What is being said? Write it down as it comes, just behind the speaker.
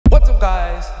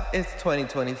It's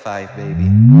 2025,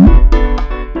 baby.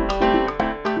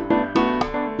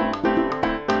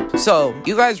 So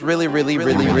you guys really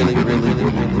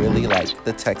like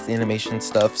the text animation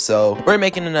stuff, so we're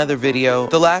making another video.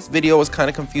 The last video was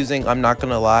kind of confusing, I'm not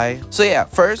gonna lie. So yeah,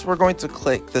 first we're going to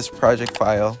click this project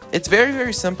file. It's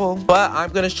very simple, but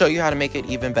I'm gonna show you how to make it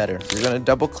even better. You're gonna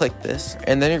double click this,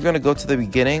 and then you're gonna go to the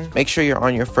beginning. Make sure you're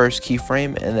on your first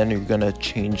keyframe, and then you're gonna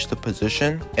change the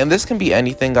position. And this can be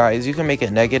anything, guys. You can make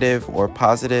it negative or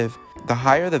positive. The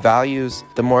higher the values,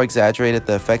 the more exaggerated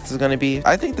the effect is going to be.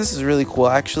 I think this is really cool,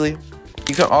 actually.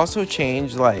 You can also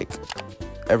change like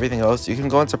everything else. You can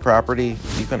go into property.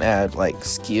 You can add like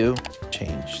skew.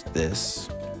 Change this.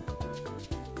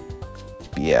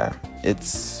 Yeah,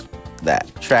 it's that.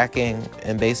 Tracking,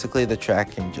 and basically the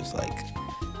tracking just like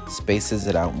spaces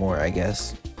it out more, I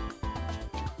guess.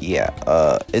 Yeah,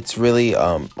 it's really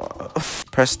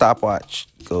press stopwatch,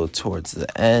 go towards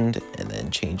the end, and then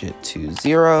change it to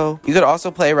 0. You could also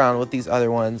play around with these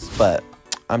other ones, but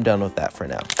I'm done with that for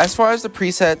now. As far as the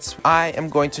presets, I am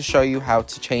going to show you how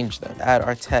to change them. Add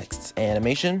our text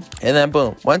animation, and then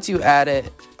boom. Once you add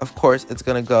it, of course, it's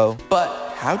gonna go. But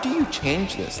how do you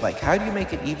change this? Like, how do you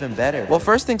make it even better? Well,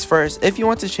 first things first, if you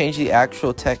want to change the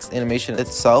actual text animation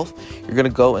itself, you're gonna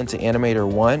go into animator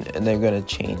 1, and then you're gonna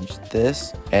change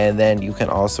this, and then you can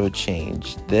also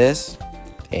change this,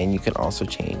 and you can also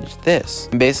change this.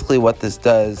 And basically what this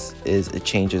does is it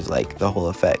changes like the whole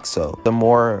effect. So the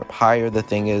more higher the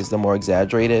thing is, the more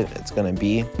exaggerated it's gonna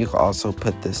be. You can also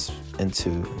put this into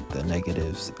the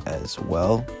negatives as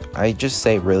well. I just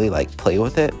say really like play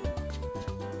with it.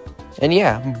 And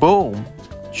yeah, boom.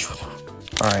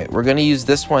 All right, we're gonna use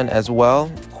this one as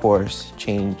well. Of course,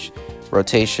 change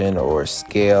rotation or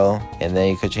scale, and then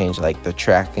you could change like the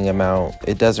tracking amount.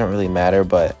 It doesn't really matter,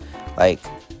 but like,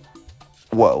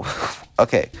 whoa.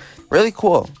 Okay, really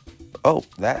cool. Oh,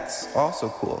 that's also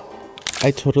cool.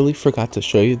 I totally forgot to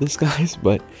show you this, guys,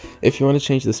 but if you want to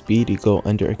change the speed, you go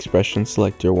under expression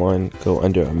selector 1, go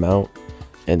under amount,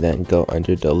 and then go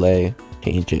under delay,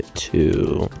 change it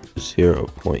to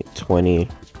 0.20.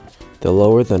 The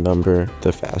lower the number,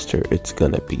 the faster it's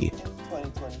gonna be.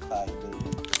 2025, baby.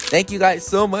 Thank you guys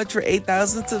so much for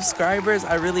 8,000 subscribers.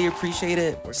 I really appreciate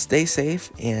it. Stay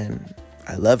safe, and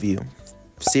I love you.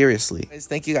 Seriously.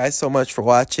 Thank you guys so much for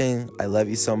watching. I love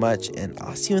you so much, and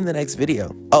I'll see you in the next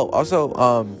video. Oh, also,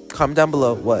 comment down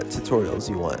below what tutorials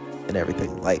you want and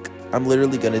everything. Like, I'm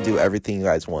literally gonna do everything you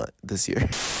guys want this year.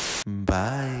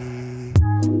 Bye.